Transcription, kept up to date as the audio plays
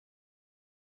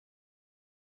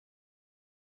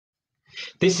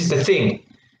This is the thing.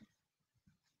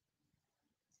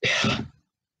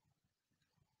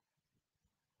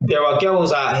 There are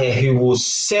girls out here who will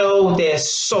sell their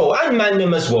soul, and man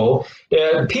them as well.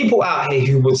 There are people out here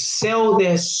who would sell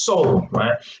their soul,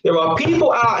 right? There are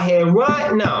people out here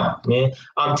right now, man.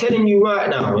 I'm telling you right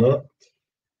now, man.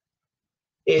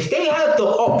 If they had the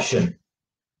option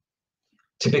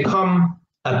to become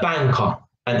a banker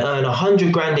and earn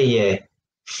 100 grand a year,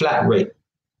 flat rate.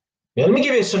 Now, let me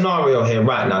give you a scenario here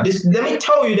right now. Let me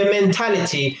tell you the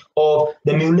mentality of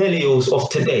the Millenials of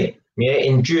today.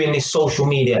 Yeah, during this social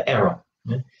media era.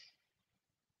 Yeah?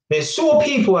 There's sort of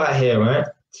people out here, right?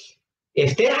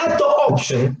 If they had the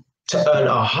option to earn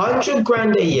 100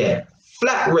 grand a year,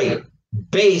 flat rate,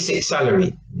 basic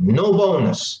salary, no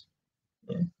bonus,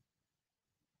 yeah?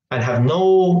 And have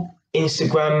no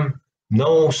Instagram,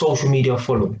 no social media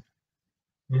following.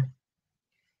 Yeah?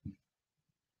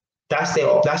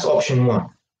 That's option one.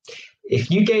 If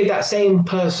you gave that same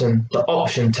person the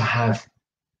option to have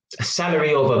a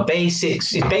salary of a basic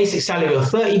salary of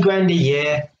 30 grand a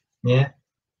year, yeah,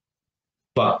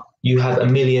 but you have 1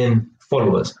 million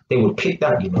followers, they would pick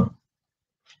that, you know,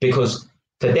 because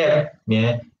for them,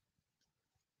 yeah,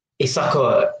 it's like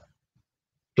a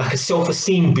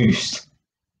self-esteem boost,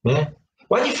 yeah.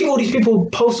 Why do you think all these people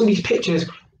post all these pictures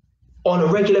on a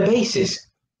regular basis,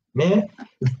 yeah?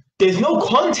 There's no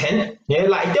content, yeah.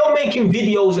 Like they're making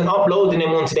videos and uploading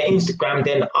them onto their Instagram,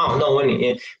 then I don't know anything,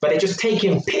 yeah? But they're just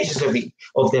taking pictures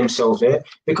of themselves, yeah,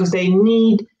 because they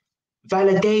need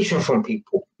validation from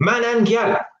people, man and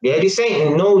gal. Yeah, this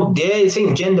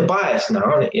ain't gender bias now,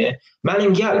 isn't it? Yeah, man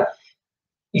and gal.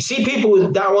 You see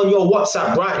people that are on your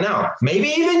WhatsApp right now, maybe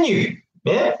even you,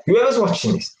 yeah, whoever's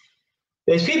watching this.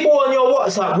 There's people on your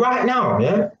WhatsApp right now,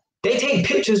 yeah. They take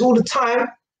pictures all the time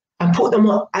and put them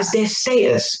up as their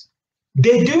status.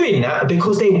 They're doing that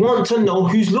because they want to know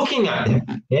who's looking at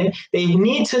them. Yeah? They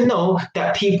need to know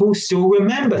that people still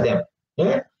remember them.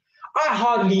 Yeah? I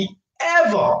hardly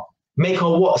ever make a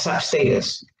WhatsApp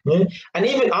status. Yeah? And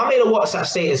even I made a WhatsApp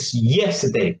status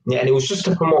yesterday, yeah, and it was just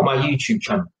to promote my YouTube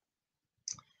channel.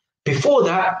 Before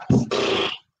that,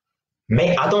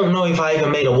 mate, I don't know if I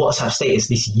even made a WhatsApp status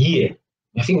this year.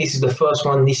 I think this is the first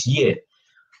one this year.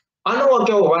 I know a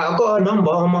girl, right? I got her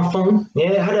number on my phone.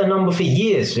 Yeah, I had her number for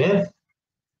years. Yeah.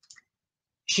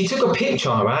 She took a picture,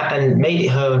 right, and made it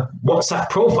her WhatsApp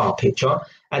profile picture.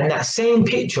 And that same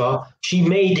picture, she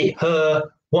made it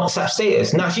her WhatsApp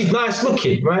status. Now she's nice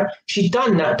looking, right? She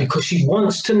done that because she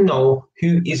wants to know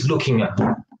who is looking at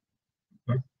her.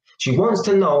 She wants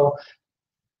to know.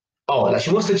 Oh, like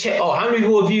she wants to check. Oh, how many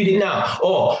people have viewed it now?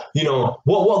 Oh, you know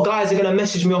what guys are gonna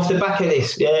message me off the back of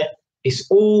this? Yeah.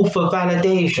 It's all for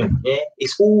validation, yeah?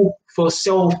 It's all for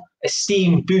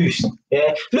self-esteem boost,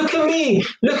 yeah? Look at me,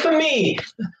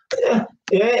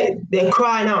 yeah? They're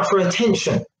crying out for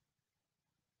attention.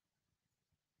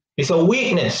 It's a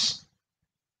weakness,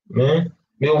 man.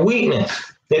 It's a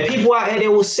weakness. There are people out here, they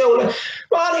will sell them.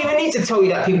 Well, I don't even need to tell you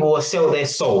that people will sell their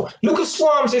soul. Look at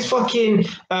Swam's fucking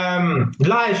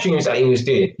live streams that he was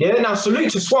doing, yeah? Now, salute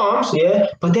to Swam's, yeah?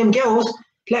 But them girls,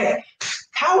 like,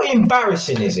 how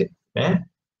embarrassing is it? Yeah?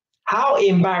 How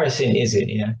embarrassing is it,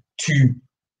 yeah, to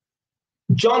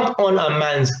jump on a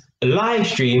man's live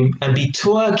stream and be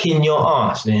twerking your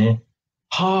ass, yeah,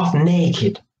 half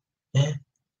naked, yeah,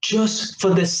 just for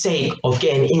the sake of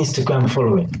getting Instagram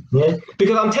following, yeah?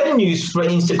 Because I'm telling you it's for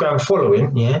Instagram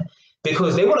following, yeah,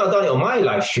 because they wouldn't have done it on my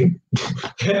live stream.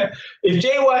 If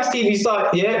JY's TV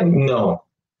started, yeah, no.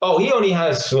 Oh, he only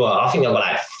has, well, I think I've got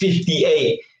like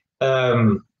 58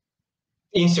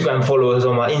 Instagram followers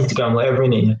on my Instagram, whatever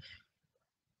in it.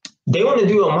 They want to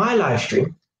do it on my live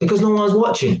stream because no one's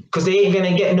watching, because they ain't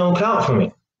gonna get no clout from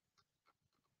it.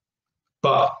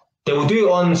 But they will do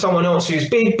it on someone else who's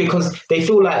big because they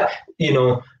feel like, you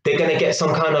know, they're gonna get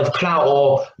some kind of clout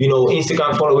or, you know,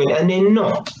 Instagram following, and they're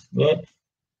not. Yeah.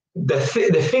 The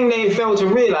thing they fail to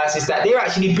realize is that they're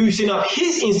actually boosting up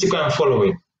his Instagram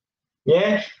following.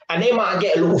 Yeah, and they might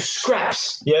get a little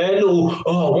scraps, yeah, a little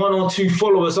 1 or 2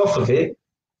 followers off of it.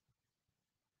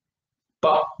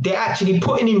 But they're actually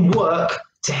putting in work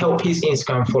to help his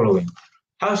Instagram following.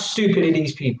 How stupid are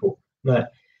these people? Like,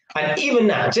 and even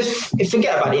that, just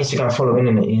forget about the Instagram following,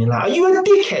 innit? Like, are you a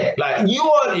dickhead? Like,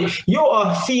 you're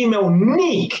a female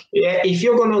neek, yeah? If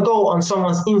you're gonna go on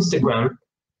someone's Instagram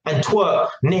and twerk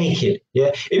naked, yeah?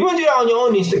 If you want to do that on your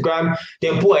own Instagram,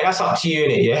 then boy, that's up to you,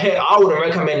 innit? Yeah, I wouldn't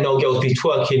recommend no girls be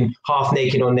twerking half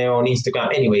naked on their own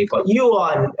Instagram anyway. But you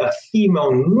are a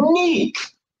female neek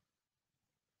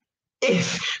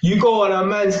if you go on a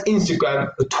man's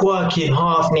Instagram twerking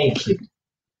half naked.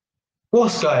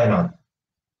 What's going on?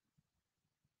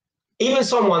 even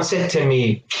someone said to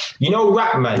me, you know,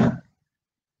 Rap Man,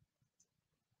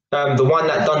 the one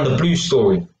that done the Blue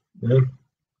Story. You know?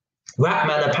 Rap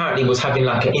Man apparently was having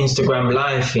like an Instagram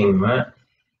live thing, right?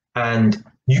 And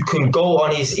you can go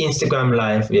on his Instagram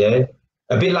live, yeah,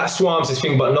 a bit like Swarms'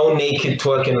 thing, but no naked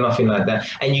twerking or nothing like that.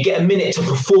 And you get a minute to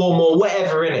perform or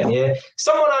whatever in it, yeah.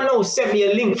 Someone I know sent me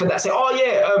a link for that. Say, oh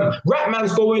yeah, Rap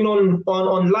Man's going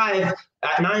on live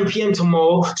at 9 p.m.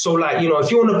 tomorrow. So like, you know, if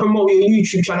you want to promote your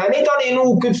YouTube channel, and they done it in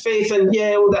all good faith and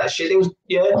yeah, all that shit. It was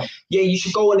you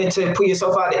should go in there to put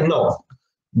yourself out there. No.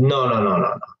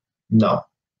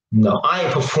 I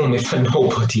ain't performing for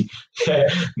nobody.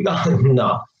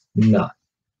 No.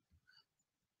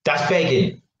 That's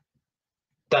begging.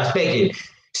 That's begging.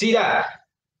 See that?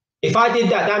 If I did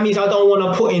that, that means I don't want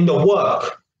to put in the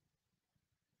work.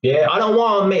 Yeah, I don't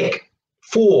want to make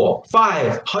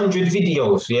 400-500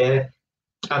 videos, yeah,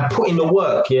 and put in the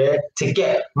work, yeah, to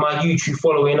get my YouTube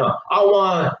following up. I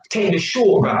want to take the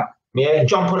short route, yeah,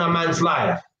 jump on a man's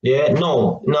live, yeah.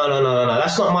 No.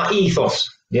 That's not my ethos.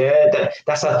 Yeah,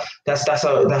 that's not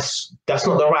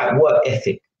the right work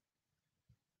ethic.